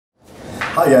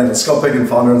Hi again, it's Scott Picken,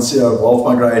 founder and CEO of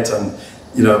Migrate, and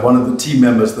one of the team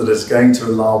members that is going to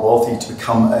allow WealthE to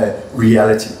become a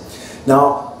reality.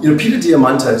 Now, Peter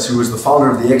Diamandis, who was the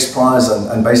founder of the X Prize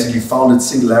and basically founded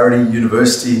Singularity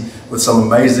University with some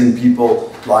amazing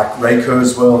people like Ray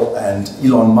Kurzweil and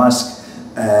Elon Musk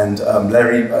and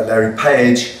Larry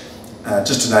Page,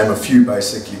 just to name a few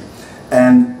basically.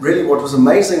 And really what was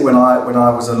amazing when I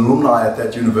was an alumni at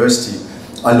that university,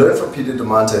 I learned from Peter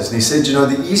Diamandis, and he said,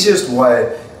 the easiest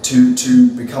way to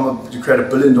create a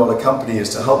billion-dollar company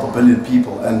is to help a billion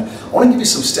people. And I want to give you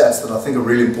some stats that I think are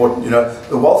really important.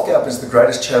 The wealth gap is the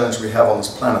greatest challenge we have on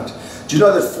this planet. Do you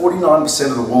know that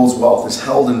 49% of the world's wealth is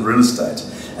held in real estate,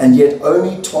 and yet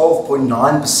only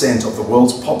 12.9% of the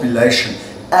world's population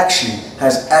actually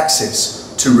has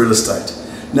access to real estate?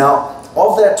 Now,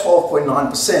 of that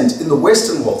 12.9%, in the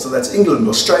Western world, so that's England,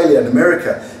 Australia, and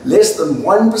America, less than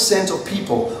 1% of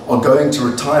people are going to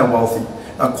retire wealthy.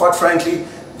 Now, quite frankly,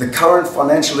 the current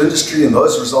financial industry and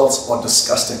those results are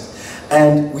disgusting.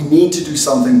 And we need to do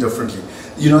something differently.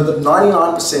 That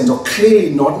 99% are clearly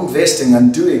not investing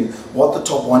and doing what the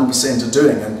top 1% are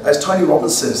doing. And as Tony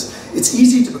Robbins says, it's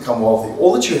easy to become wealthy.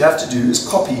 All that you have to do is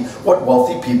copy what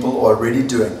wealthy people are already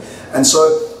doing. And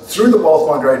so, through the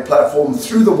Migrate platform,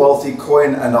 through the WealthE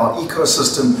coin and our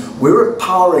ecosystem, we're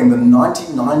empowering the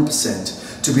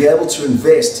 99% to be able to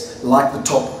invest like the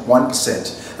top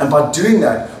 1%. And by doing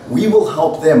that, we will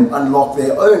help them unlock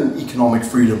their own economic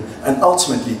freedom and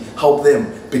ultimately help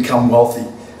them become wealthy.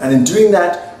 And in doing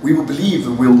that, we will believe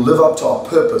that we'll live up to our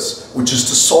purpose, which is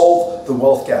to solve the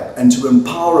wealth gap and to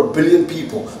empower 1 billion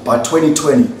people by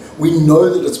 2020. We know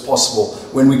that it's possible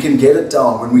when we can get it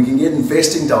down, when we can get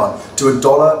investing down to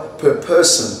 $1 per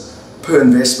person per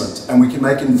investment, and we can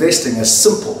make investing as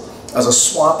simple as a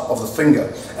swipe of the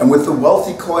finger. And with the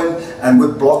WealthE coin and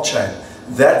with blockchain,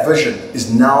 that vision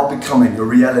is now becoming a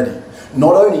reality.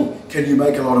 Not only can you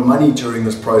make a lot of money during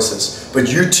this process,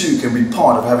 but you too can be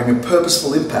part of having a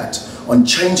purposeful impact on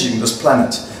changing this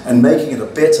planet and making it a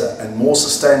better and more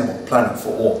sustainable planet for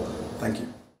all. Thank you.